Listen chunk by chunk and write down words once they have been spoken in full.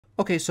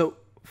Okay, so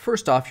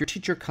first off, your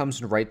teacher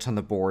comes and writes on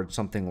the board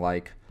something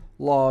like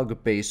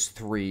log base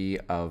 3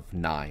 of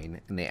 9,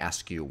 and they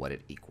ask you what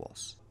it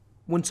equals.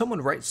 When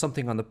someone writes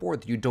something on the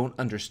board that you don't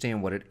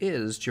understand what it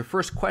is, your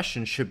first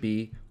question should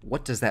be,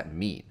 what does that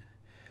mean?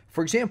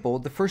 For example,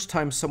 the first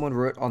time someone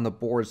wrote on the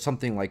board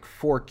something like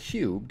 4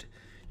 cubed,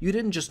 you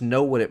didn't just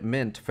know what it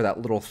meant for that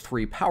little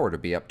 3 power to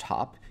be up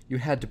top. You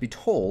had to be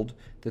told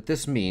that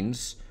this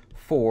means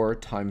 4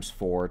 times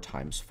 4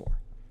 times 4.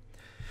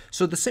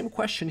 So the same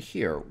question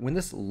here, when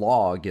this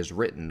log is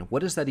written,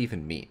 what does that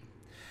even mean?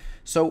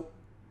 So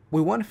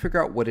we want to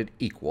figure out what it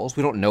equals.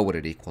 We don't know what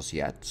it equals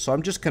yet, so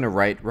I'm just going to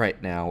write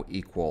right now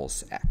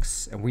equals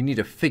x, and we need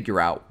to figure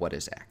out what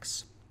is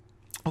x.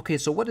 Okay,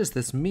 so what does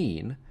this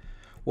mean?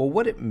 Well,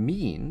 what it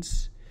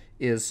means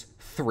is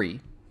 3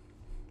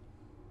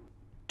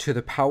 to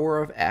the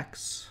power of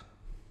x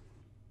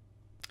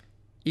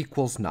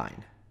equals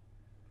 9.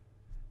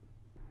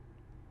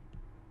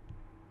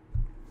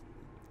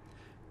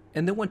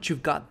 And then once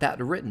you've got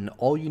that written,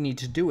 all you need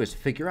to do is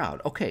figure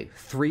out, okay,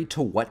 3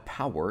 to what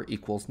power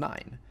equals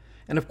 9?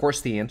 And of course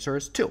the answer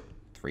is 2.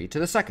 3 to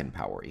the second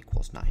power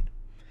equals 9.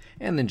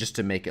 And then just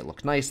to make it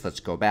look nice, let's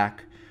go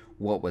back.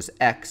 What was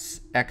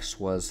x? X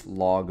was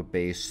log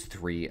base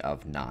 3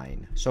 of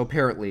 9. So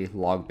apparently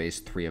log base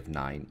 3 of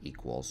 9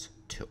 equals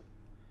 2.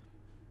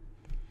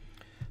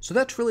 So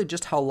that's really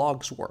just how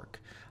logs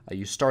work.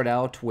 You start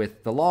out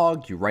with the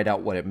log, you write out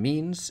what it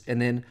means,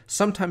 and then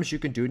sometimes you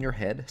can do it in your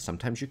head,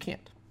 sometimes you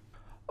can't.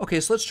 Okay,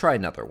 so let's try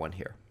another one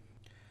here.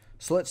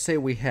 So let's say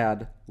we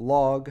had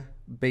log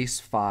base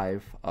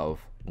 5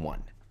 of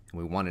 1,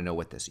 and we want to know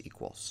what this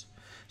equals.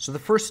 So the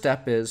first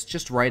step is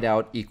just write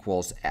out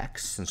equals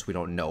x, since we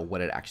don't know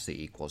what it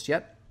actually equals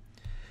yet.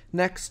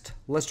 Next,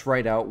 let's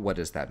write out what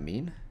does that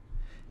mean.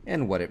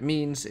 And what it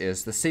means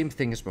is the same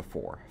thing as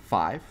before,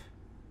 5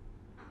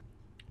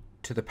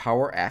 to the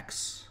power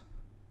x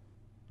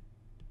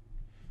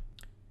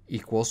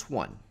equals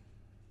 1.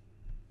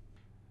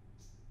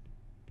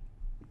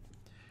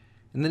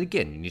 And then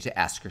again, you need to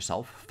ask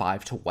yourself,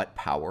 5 to what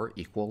power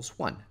equals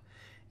 1?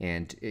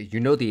 And you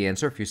know the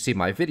answer if you see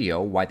my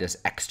video, why does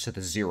x to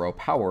the 0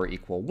 power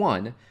equal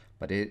 1?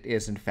 But it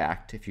is, in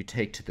fact, if you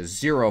take to the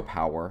 0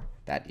 power,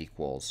 that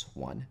equals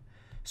 1.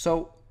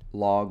 So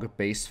log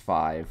base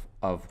 5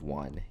 of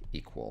 1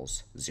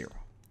 equals 0.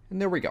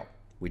 And there we go.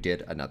 We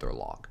did another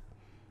log.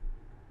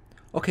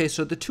 Okay,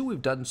 so the two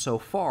we've done so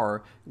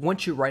far,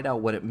 once you write out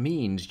what it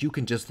means, you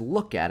can just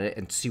look at it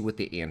and see what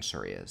the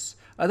answer is.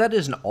 That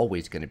isn't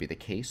always going to be the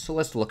case, so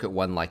let's look at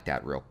one like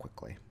that real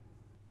quickly.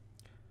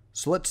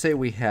 So let's say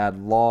we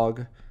had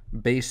log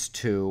base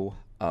 2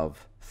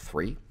 of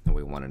 3, and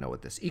we want to know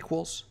what this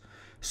equals.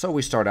 So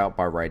we start out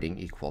by writing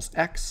equals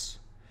x.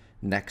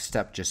 Next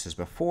step, just as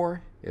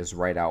before, is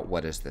write out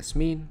what does this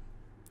mean.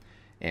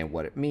 And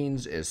what it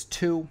means is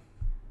 2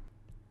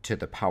 to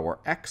the power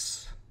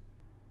x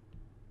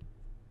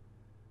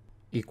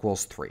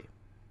equals 3.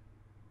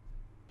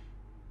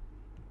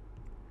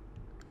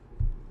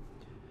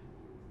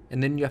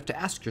 And then you have to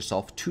ask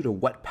yourself 2 to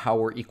what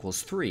power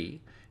equals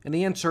 3? And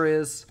the answer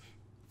is,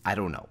 I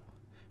don't know,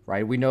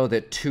 right? We know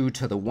that 2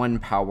 to the 1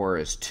 power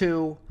is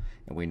 2,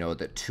 and we know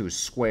that 2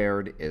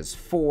 squared is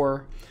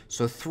 4.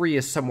 So 3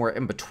 is somewhere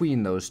in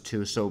between those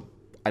two, so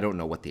I don't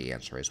know what the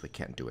answer is. We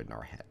can't do it in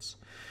our heads.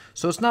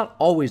 So it's not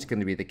always going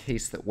to be the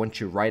case that once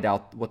you write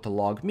out what the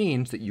log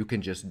means that you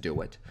can just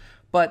do it.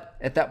 But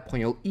at that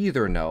point, you'll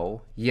either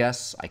know,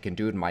 yes, I can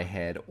do it in my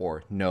head,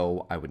 or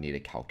no, I would need a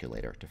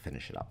calculator to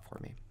finish it up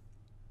for me.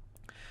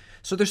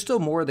 So there's still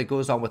more that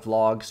goes on with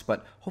logs,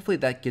 but hopefully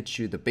that gets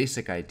you the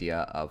basic idea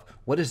of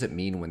what does it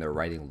mean when they're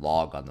writing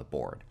log on the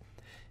board.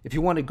 If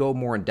you want to go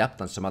more in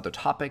depth on some other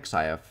topics,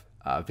 I have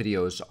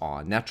videos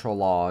on natural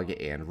log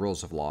and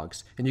rules of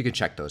logs, and you can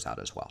check those out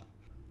as well.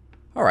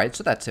 All right,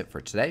 so that's it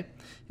for today.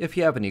 If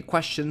you have any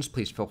questions,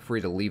 please feel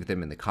free to leave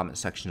them in the comment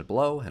section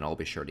below, and I'll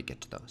be sure to get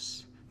to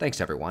those. Thanks,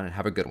 everyone, and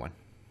have a good one.